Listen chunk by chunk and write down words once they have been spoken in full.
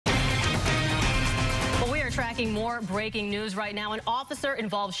tracking more breaking news right now. An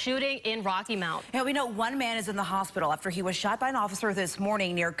officer-involved shooting in Rocky Mount. Yeah, we know one man is in the hospital after he was shot by an officer this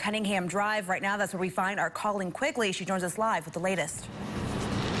morning near Cunningham Drive. Right now, that's where we find our Colleen Quigley. She joins us live with the latest.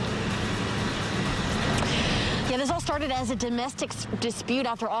 Yeah, this all started as a domestic dispute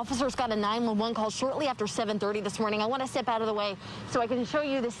after officers got a 911 call shortly after 7:30 this morning. I want to step out of the way so I can show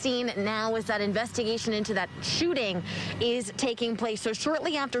you the scene now as that investigation into that shooting is taking place. So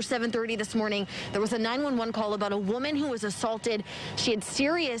shortly after 7:30 this morning, there was a 911 call about a woman who was assaulted. She had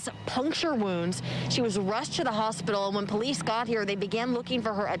serious puncture wounds. She was rushed to the hospital, and when police got here, they began looking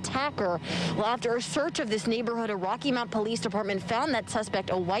for her attacker. Well, after a search of this neighborhood, a Rocky Mount Police Department found that suspect,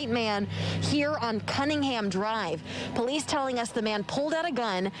 a white man, here on Cunningham Drive. Police telling us the man pulled out a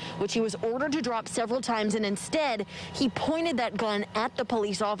gun, which he was ordered to drop several times, and instead he pointed that gun at the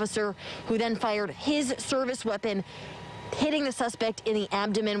police officer, who then fired his service weapon, hitting the suspect in the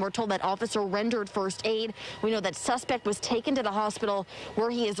abdomen. We're told that officer rendered first aid. We know that suspect was taken to the hospital, where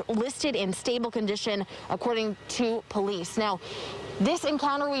he is listed in stable condition, according to police. Now, this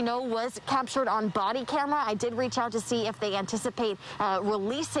encounter, we know, was captured on body camera. I did reach out to see if they anticipate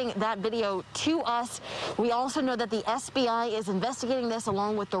releasing that video to us. We also know that the SBI is investigating this,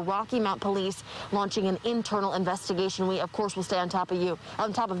 along with the Rocky Mount Police launching an internal investigation. We, of course, will stay on top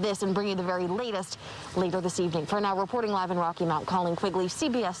of this and bring you the very latest later this evening. For now, reporting live in Rocky Mount, Colleen Quigley,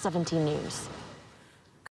 CBS 17 News.